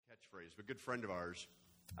catchphrase of a good friend of ours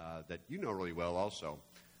that you know really well also.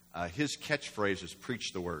 His catchphrase is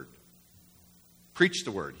preach the word. Preach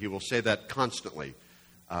the word. He will say that constantly.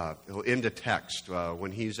 He'll end a text.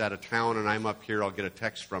 When he's out of town and I'm up here, I'll get a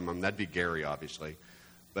text from him. That'd be Gary, obviously.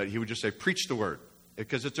 But he would just say, preach the word.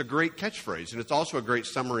 Because it's a great catchphrase. And it's also a great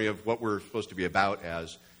summary of what we're supposed to be about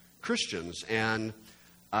as Christians. And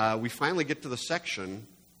we finally get to the section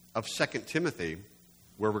of 2 Timothy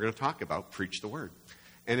where we're going to talk about preach the word.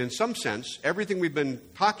 And in some sense, everything we've been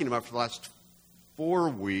talking about for the last 4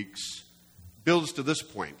 weeks builds to this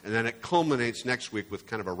point. And then it culminates next week with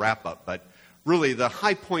kind of a wrap-up. But really, the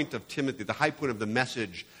high point of Timothy, the high point of the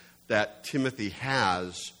message that Timothy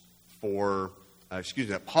has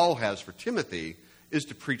that Paul has for Timothy is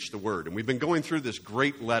to preach the word. And we've been going through this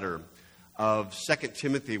great letter of 2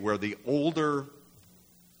 Timothy where the older,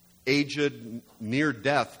 aged, near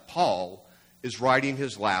death Paul is writing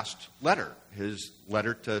his last letter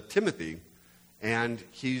to Timothy, and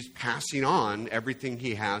he's passing on everything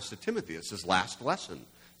he has to Timothy. It's his last lesson.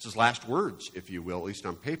 It's his last words, if you will, at least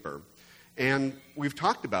on paper. And we've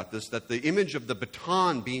talked about this, that the image of the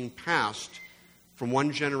baton being passed from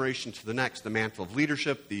one generation to the next, the mantle of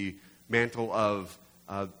leadership, the mantle of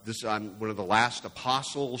I'm one of the last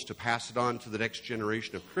apostles to pass it on to the next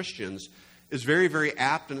generation of Christians, is very, very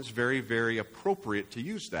apt, and it's very, very appropriate to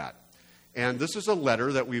use that. And this is a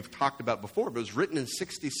letter that we've talked about before, but it was written in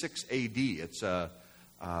 66 A.D.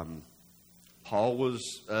 Paul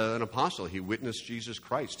was an apostle. He witnessed Jesus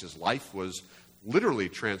Christ. His life was literally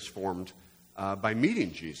transformed by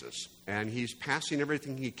meeting Jesus. And he's passing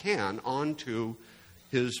everything he can on to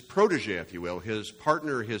his protege, if you will, his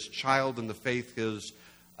partner, his child in the faith, his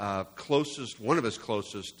one of his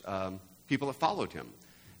closest people that followed him.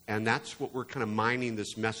 And that's what we're kind of mining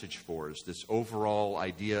this message for, is this overall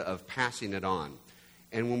idea of passing it on.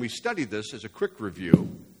 And when we studied this, as a quick review,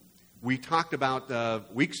 we talked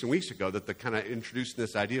about weeks and weeks ago that the kind of introducing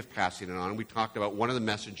this idea of passing it on. We talked about one of the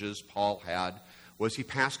messages Paul had was he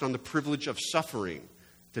passed on the privilege of suffering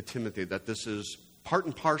to Timothy, that this is part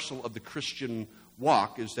and parcel of the Christian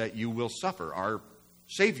walk, is that you will suffer. Our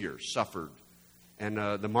Savior suffered, and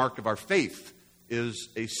the mark of our faith is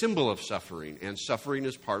a symbol of suffering, and suffering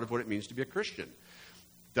is part of what it means to be a Christian.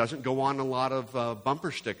 It doesn't go on a lot of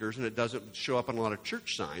bumper stickers, and it doesn't show up on a lot of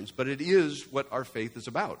church signs, but it is what our faith is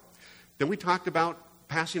about. Then we talked about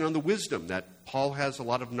passing on the wisdom, that Paul has a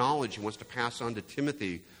lot of knowledge he wants to pass on to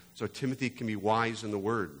Timothy, so Timothy can be wise in the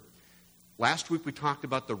word. Last week we talked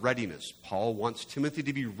about the readiness. Paul wants Timothy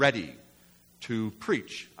to be ready to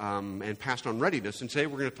preach and pass on readiness, and today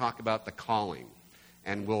we're going to talk about the calling,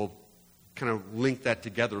 and we'll kind of link that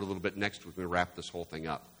together a little bit next week when we wrap this whole thing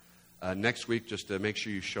up. Next week, just to make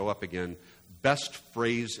sure you show up again, best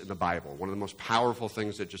phrase in the Bible. One of the most powerful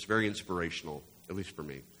things that's just very inspirational, at least for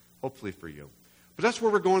me, hopefully for you. But that's where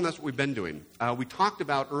we're going. That's what we've been doing. We talked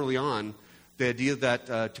about early on the idea that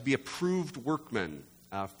to be approved workmen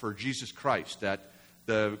for Jesus Christ, that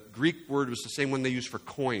the Greek word was the same one they used for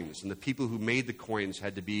coins, and the people who made the coins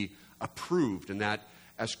had to be approved, and that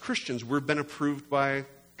as Christians, we've been approved by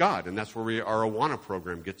God, and that's where our Awana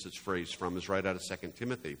program gets its phrase from, is right out of 2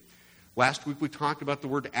 Timothy. Last week we talked about the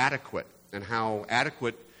word adequate, and how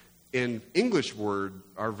adequate in English word,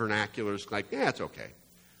 our vernacular is like, yeah, it's okay.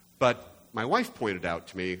 But my wife pointed out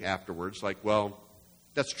to me afterwards, like, well,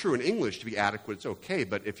 that's true in English, to be adequate, it's okay,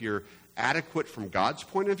 but if you're adequate from God's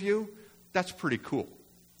point of view, that's pretty cool.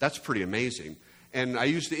 That's pretty amazing. And I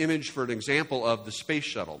used the image for an example of the space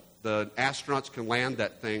shuttle. The astronauts can land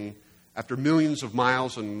that thing after millions of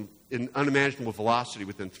miles and in unimaginable velocity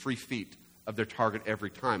within 3 feet of their target every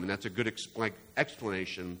time. And that's a good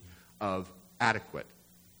explanation of adequate.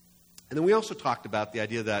 And then we also talked about the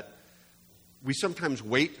idea that we sometimes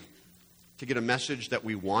wait to get a message that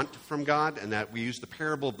we want from God, and that we use the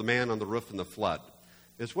parable of the man on the roof and the flood.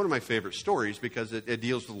 It's one of my favorite stories because it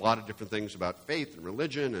deals with a lot of different things about faith and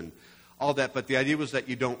religion and all that. But the idea was that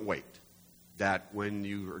you don't wait. That when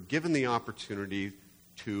you are given the opportunity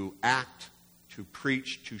to act, to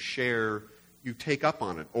preach, to share, you take up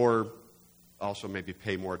on it. Or also maybe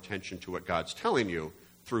pay more attention to what God's telling you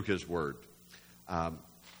through His Word.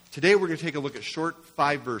 Today we're going to take a look at short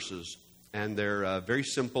 5 verses, and they're very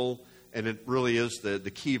simple, and it really is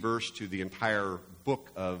the key verse to the entire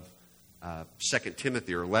book of 2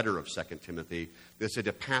 Timothy, or letter of 2 Timothy. They said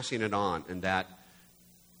to passing it on, and that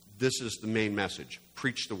this is the main message.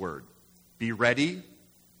 Preach the Word. Be ready,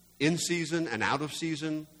 in season and out of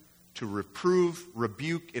season, to reprove,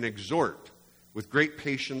 rebuke, and exhort with great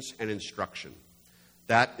patience and instruction.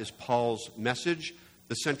 That is Paul's message.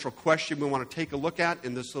 The central question we want to take a look at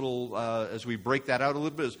in this little, as we break that out a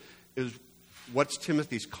little bit, is what's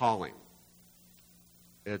Timothy's calling?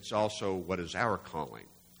 It's also what is our calling.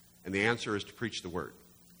 And the answer is to preach the word.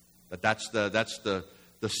 But that's the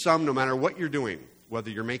sum, no matter what you're doing. Whether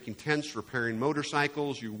you're making tents, repairing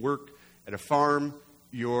motorcycles, you work at a farm,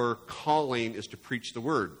 your calling is to preach the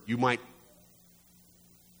word. You might,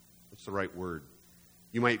 what's the right word?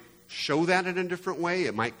 You might show that in a different way.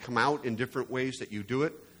 It might come out in different ways that you do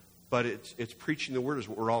it. But it's preaching the word is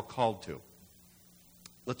what we're all called to.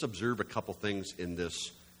 Let's observe a couple things in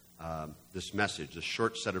this message, this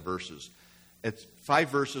short set of verses. It's 5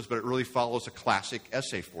 verses, but it really follows a classic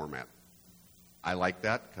essay format. I like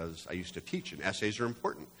that because I used to teach, and essays are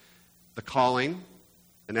important. The calling,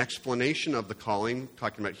 an explanation of the calling,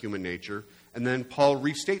 talking about human nature, and then Paul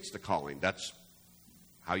restates the calling. That's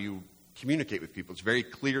how you communicate with people. It's very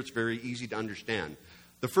clear. It's very easy to understand.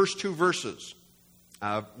 The first 2 verses,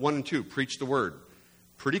 1 and 2, preach the word.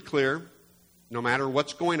 Pretty clear. No matter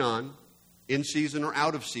what's going on, in season or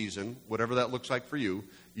out of season, whatever that looks like for you,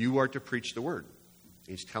 you are to preach the word.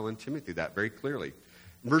 He's telling Timothy that very clearly.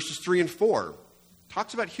 Verses 3 and 4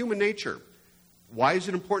 talks about human nature. Why is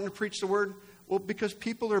it important to preach the word? Well, because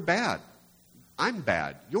people are bad. I'm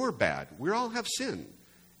bad. You're bad. We all have sin.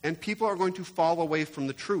 And people are going to fall away from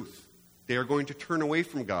the truth. They are going to turn away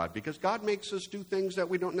from God because God makes us do things that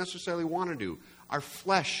we don't necessarily want to do. Our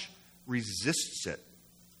flesh resists it.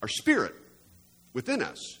 Our spirit within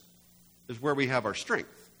us is where we have our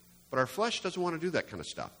strength. But our flesh doesn't want to do that kind of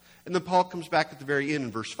stuff. And then Paul comes back at the very end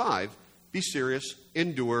in verse 5. Be serious,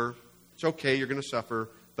 endure. It's okay, you're going to suffer,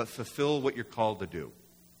 but fulfill what you're called to do.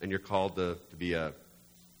 And you're called to be a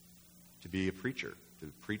preacher, to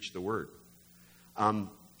preach the word.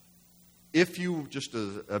 If you, just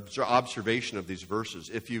an observation of these verses,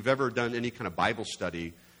 if you've ever done any kind of Bible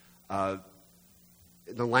study, the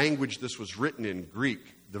language this was written in Greek,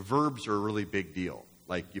 the verbs are a really big deal.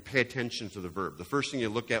 Like, you pay attention to the verb. The first thing you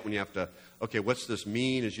look at when you have to, okay, what's this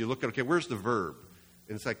mean, is you look at, okay, where's the verb?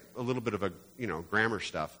 And it's like a little bit of a, grammar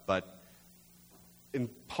stuff. But in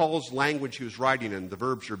Paul's language he was writing in, the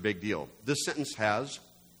verbs are a big deal. This sentence has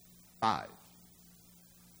 5.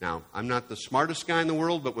 Now, I'm not the smartest guy in the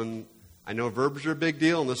world, but when I know verbs are a big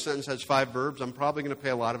deal and this sentence has 5 verbs, I'm probably going to pay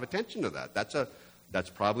a lot of attention to that. That's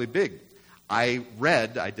probably big. I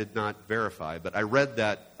did not verify, but I read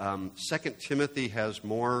that 2 Timothy has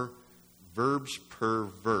more verbs per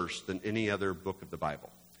verse than any other book of the Bible.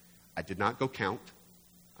 I did not go count.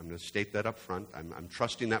 I'm going to state that up front. I'm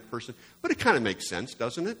trusting that person. But it kind of makes sense,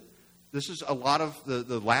 doesn't it? This is a lot of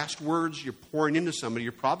the last words you're pouring into somebody.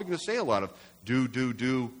 You're probably going to say a lot of do,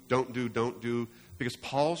 don't do, because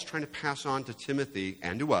Paul's trying to pass on to Timothy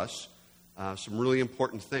and to us some really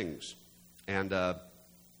important things. And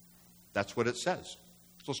that's what it says.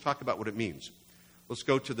 So let's talk about what it means. Let's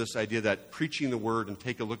go to this idea that preaching the word and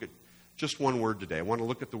take a look at just one word today. I want to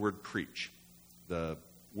look at the word preach. The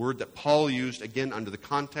word that Paul used, again, under the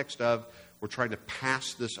context of we're trying to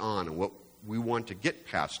pass this on and what we want to get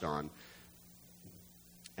passed on.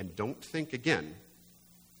 And don't think again,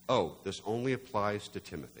 oh, this only applies to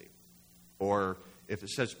Timothy. Or if it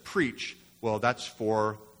says preach, well, that's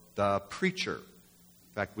for the preacher.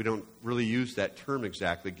 In fact, we don't really use that term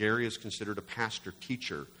exactly. Gary is considered a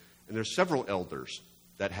pastor-teacher. And there's several elders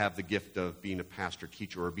that have the gift of being a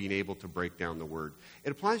pastor-teacher or being able to break down the word.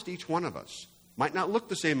 It applies to each one of us. Might not look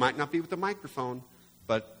the same, might not be with a microphone,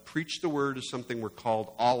 but preach the word is something we're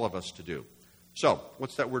called, all of us, to do. So,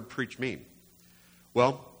 what's that word preach mean?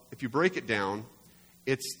 Well, if you break it down,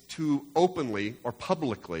 it's to openly or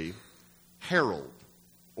publicly herald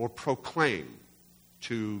or proclaim,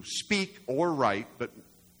 to speak or write, but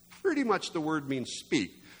pretty much the word means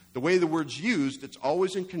speak. The way the word's used, it's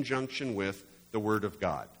always in conjunction with the Word of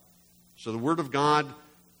God. So the Word of God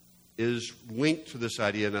is linked to this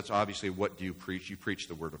idea, and that's obviously what do you preach? You preach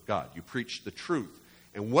the Word of God. You preach the truth.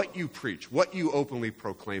 And what you preach, what you openly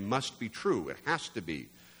proclaim must be true. It has to be.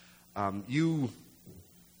 You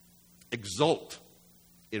exult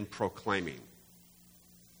in proclaiming.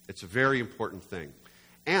 It's a very important thing.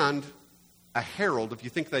 And a herald, if you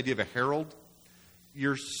think of the idea of a herald,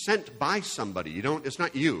 you're sent by somebody. It's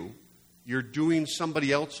not you. You're doing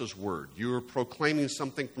somebody else's word. You're proclaiming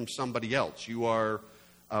something from somebody else. You are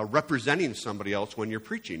representing somebody else when you're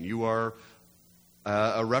preaching. You are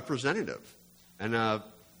a representative. And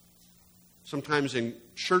sometimes in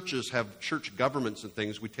churches have church governments and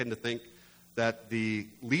things, we tend to think that the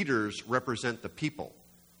leaders represent the people,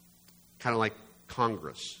 kind of like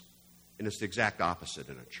Congress. And it's the exact opposite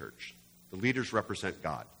in a church. The leaders represent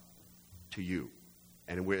God to you.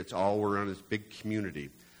 And we're in this big community.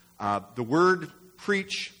 The word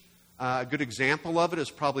preach, a good example of it is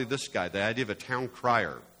probably this guy, the idea of a town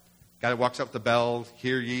crier. Guy walks up the bell,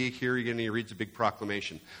 hear ye, and he reads a big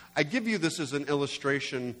proclamation. I give you this as an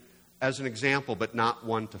illustration, as an example, but not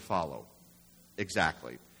one to follow.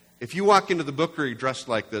 Exactly. If you walk into the bookery dressed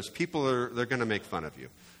like this, they're going to make fun of you.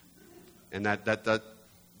 And that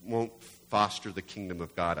won't foster the kingdom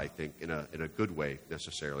of God, I think, in a good way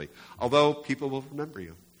necessarily. Although people will remember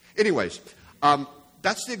you. Anyways,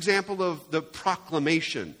 that's the example of the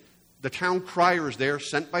proclamation. The town crier is there,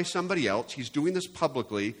 sent by somebody else. He's doing this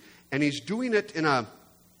publicly, and he's doing it in a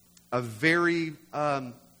very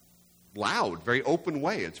loud, very open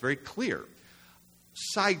way. It's very clear.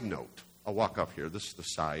 Side note. I'll walk up here. This is the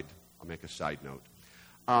side. I'll make a side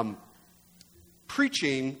note.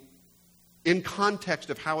 Preaching, in context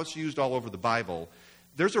of how it's used all over the Bible,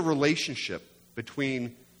 there's a relationship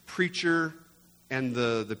between preacher and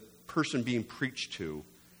the person being preached to.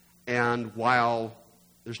 And while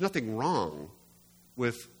there's nothing wrong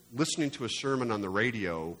with listening to a sermon on the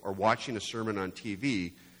radio or watching a sermon on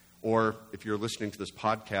TV, or if you're listening to this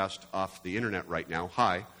podcast off the internet right now,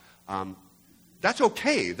 hi, that's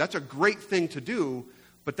okay. That's a great thing to do,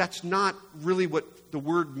 but that's not really what the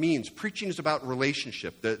word means. Preaching is about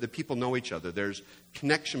relationship. The people know each other. There's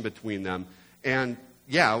connection between them. And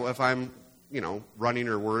yeah, if I'm, running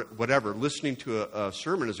or whatever, listening to a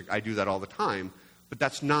sermon, I do that all the time, but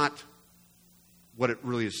that's not what it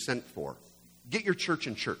really is sent for. Get your church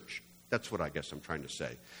in church. That's what I guess I'm trying to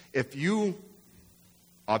say. If you,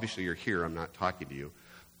 obviously you're here, I'm not talking to you,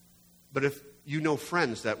 but if you know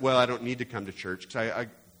friends that, well, I don't need to come to church because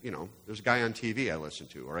there's a guy on TV I listen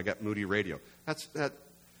to, or I got Moody Radio. I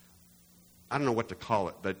don't know what to call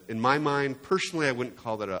it, but in my mind, personally, I wouldn't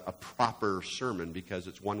call that a proper sermon because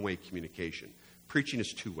it's one-way communication. Preaching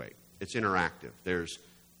is two-way. It's interactive. There's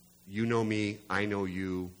you know me, I know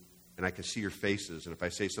you, and I can see your faces, and if I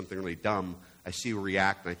say something really dumb, I see you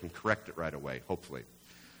react, and I can correct it right away, hopefully.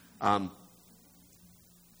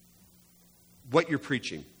 What you're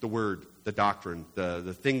preaching, the word, the doctrine,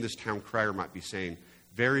 the thing this town crier might be saying,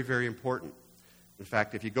 very, very important. In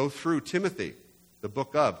fact, if you go through Timothy, the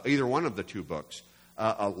book of, either one of the two books,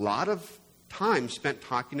 a lot of time spent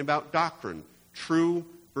talking about doctrine, true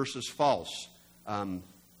versus false.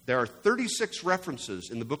 There are 36 references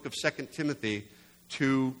in the book of 2 Timothy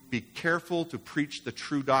to be careful to preach the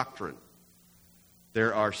true doctrine.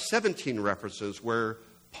 There are 17 references where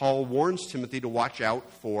Paul warns Timothy to watch out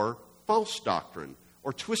for false doctrine,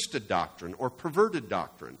 or twisted doctrine, or perverted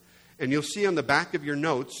doctrine. And you'll see on the back of your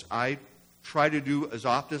notes, I try to do as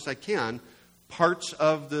often as I can parts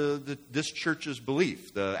of this church's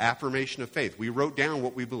belief, the affirmation of faith. We wrote down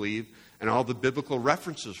what we believe and all the biblical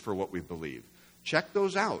references for what we believe. Check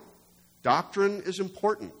those out. Doctrine is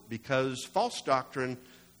important because false doctrine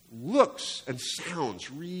looks and sounds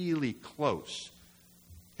really close.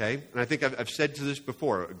 Okay? And I think I've said to this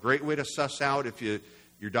before, a great way to suss out if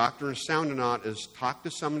your doctrine is sound or not is talk to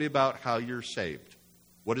somebody about how you're saved.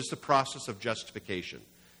 What is the process of justification?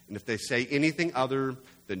 And if they say anything other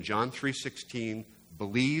than John 3:16,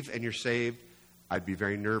 believe and you're saved, I'd be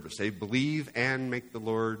very nervous. They believe and make the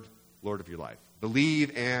Lord Lord of your life.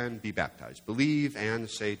 Believe and be baptized. Believe and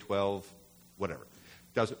say 12, whatever.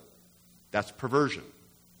 That's perversion.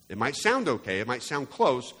 It might sound okay, it might sound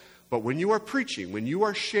close, but when you are preaching, when you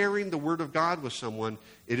are sharing the Word of God with someone,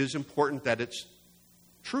 it is important that it's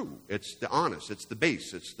true. It's the honest. It's the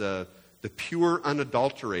base. It's the pure,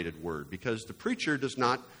 unadulterated Word, because the preacher does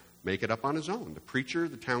not make it up on his own. The preacher,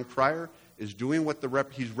 the town crier, is doing what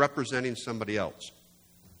he's representing somebody else.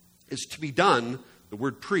 It's to be done, the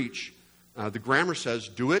word preach, the grammar says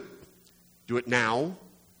do it now,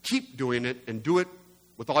 keep doing it, and do it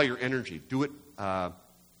with all your energy. Do it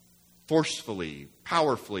forcefully,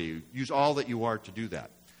 powerfully. Use all that you are to do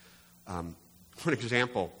that. One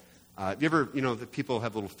example, you ever, the people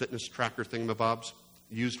have little fitness tracker thingamabobs?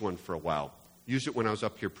 Used one for a while. Used it when I was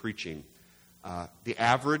up here preaching. The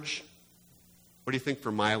average, what do you think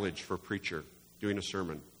for mileage for a preacher doing a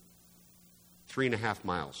sermon? 3.5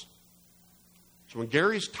 miles. So when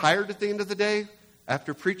Gary's tired at the end of the day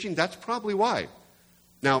after preaching, that's probably why.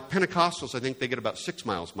 Now, Pentecostals, I think they get about 6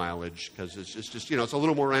 miles mileage because it's just, it's a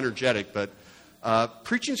little more energetic. But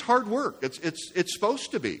preaching's hard work. It's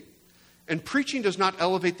supposed to be. And preaching does not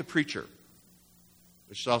elevate the preacher.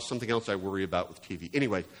 There's something else I worry about with TV.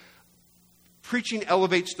 Anyway, preaching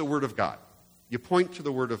elevates the Word of God. You point to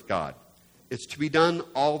the Word of God. It's to be done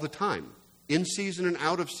all the time, in season and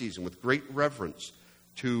out of season, with great reverence,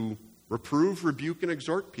 to reprove, rebuke, and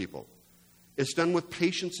exhort people. It's done with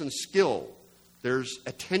patience and skill. There's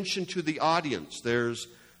attention to the audience. There's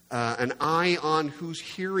an eye on who's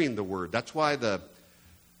hearing the Word. That's why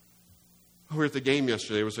We were at the game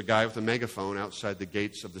yesterday. There was a guy with a megaphone outside the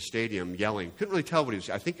gates of the stadium yelling. Couldn't really tell what he was.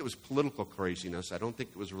 I think it was political craziness. I don't think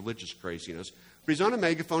it was religious craziness. But he's on a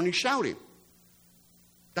megaphone, he's shouting.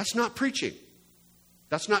 That's not preaching.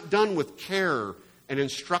 That's not done with care and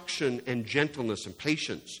instruction and gentleness and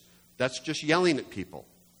patience. That's just yelling at people.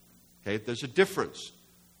 Okay, there's a difference.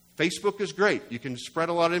 Facebook is great. You can spread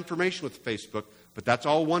a lot of information with Facebook, but that's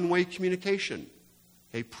all one-way communication.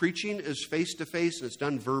 Okay, preaching is face-to-face and it's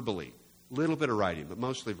done verbally. A little bit of writing, but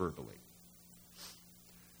mostly verbally.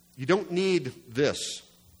 You don't need this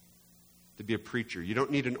to be a preacher. You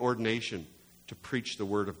don't need an ordination to preach the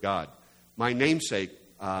Word of God. My namesake,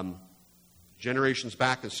 generations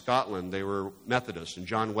back in Scotland, they were Methodists, and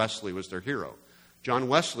John Wesley was their hero. John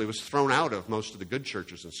Wesley was thrown out of most of the good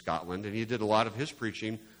churches in Scotland, and he did a lot of his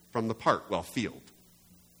preaching from the field,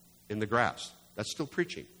 in the grass. That's still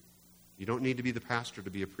preaching. You don't need to be the pastor to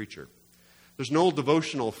be a preacher. There's an old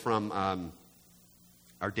devotional from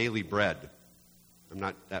Our Daily Bread. I'm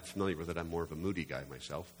not that familiar with it. I'm more of a moody guy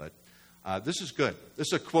myself, but this is good. This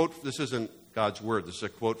is a quote. This isn't God's word. This is a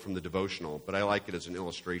quote from the devotional, but I like it as an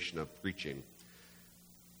illustration of preaching.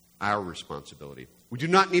 Our responsibility. We do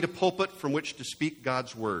not need a pulpit from which to speak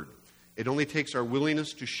God's word. It only takes our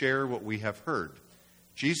willingness to share what we have heard.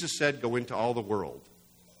 Jesus said, go into all the world.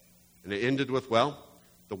 And it ended with,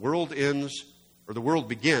 the world ends, or the world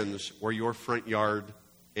begins where your front yard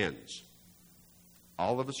ends.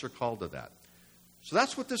 All of us are called to that. So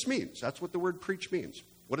that's what this means. That's what the word preach means.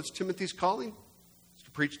 What is Timothy's calling? It's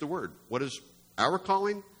to preach the word. What is our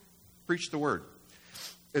calling? Preach the word.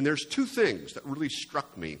 And there's two things that really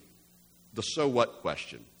struck me, the so what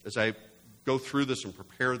question. As I go through this and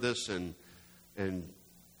prepare this and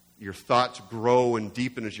your thoughts grow and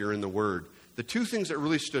deepen as you're in the Word, the two things that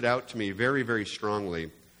really stood out to me very, very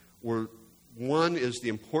strongly were, one is the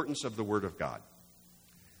importance of the Word of God.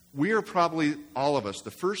 We are probably, all of us,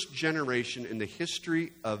 the first generation in the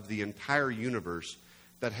history of the entire universe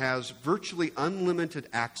that has virtually unlimited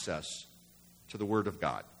access to the Word of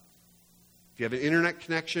God. If you have an internet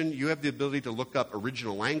connection, you have the ability to look up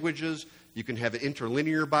original languages. You can have an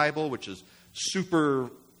interlinear Bible, which is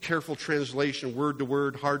super careful translation, word to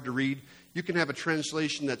word, hard to read. You can have a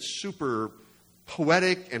translation that's super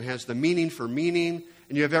poetic and has the meaning for meaning,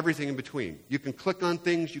 and you have everything in between. You can click on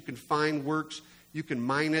things, you can find works, you can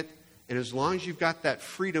mine it, and as long as you've got that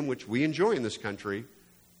freedom, which we enjoy in this country,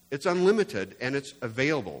 it's unlimited and it's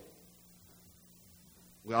available.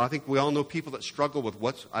 Well, I think we all know people that struggle with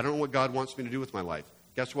I don't know what God wants me to do with my life.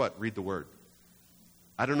 Guess what? Read the Word.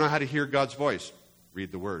 I don't know how to hear God's voice.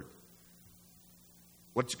 Read the Word.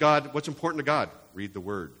 What's important to God? Read the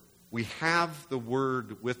Word. We have the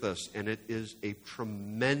Word with us, and it is a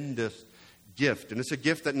tremendous gift. And it's a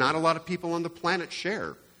gift that not a lot of people on the planet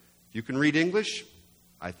share. If you can read English,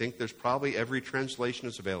 I think there's probably every translation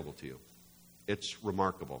is available to you. It's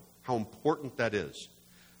remarkable how important that is.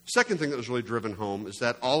 Second thing that was really driven home is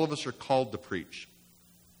that all of us are called to preach.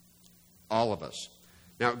 All of us.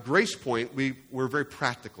 Now, at Grace Point, we're very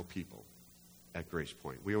practical people at Grace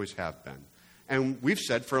Point. We always have been. And we've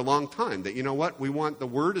said for a long time that, you know what, the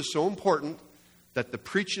Word is so important, that the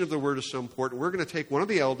preaching of the Word is so important, we're going to take one of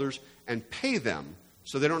the elders and pay them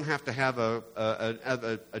so they don't have to have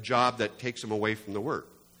a job that takes them away from the Word.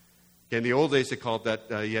 In the old days, they called that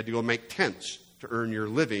you had to go make tents to earn your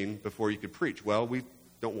living before you could preach. Well, we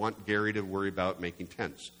don't want Gary to worry about making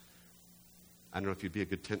tents. I don't know if you'd be a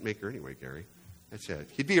good tent maker anyway, Gary. That's it.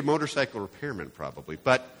 He'd be a motorcycle repairman probably.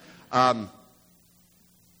 But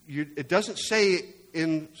it doesn't say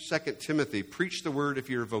in 2 Timothy, preach the word if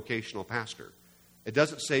you're a vocational pastor. It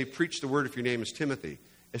doesn't say preach the word if your name is Timothy.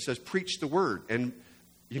 It says preach the word. And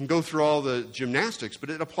you can go through all the gymnastics, but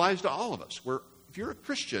it applies to all of us. Where if you're a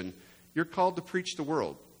Christian, you're called to preach the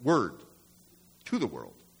word to the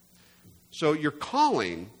world. So your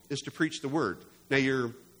calling is to preach the word. Now,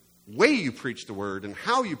 your way you preach the word and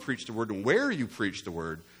how you preach the word and where you preach the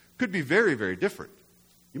word could be very, very different.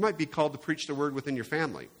 You might be called to preach the word within your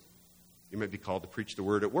family. You might be called to preach the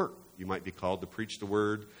word at work. You might be called to preach the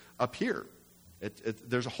word up here.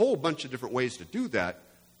 There's a whole bunch of different ways to do that,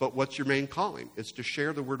 but what's your main calling? It's to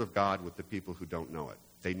share the word of God with the people who don't know it.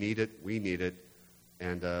 They need it, we need it,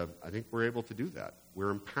 and I think we're able to do that.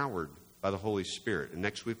 We're empowered by the Holy Spirit. And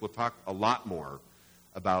next week we'll talk a lot more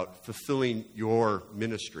about fulfilling your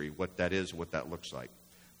ministry, what that is and what that looks like.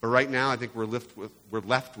 But right now I think we're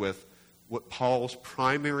left with what Paul's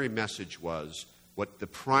primary message was, what the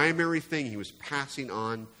primary thing he was passing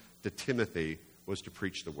on to Timothy was to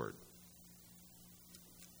preach the word.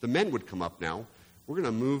 The men would come up now. We're going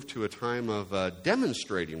to move to a time of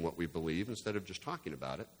demonstrating what we believe instead of just talking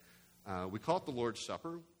about it. We call it the Lord's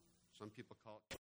Supper. Some people call it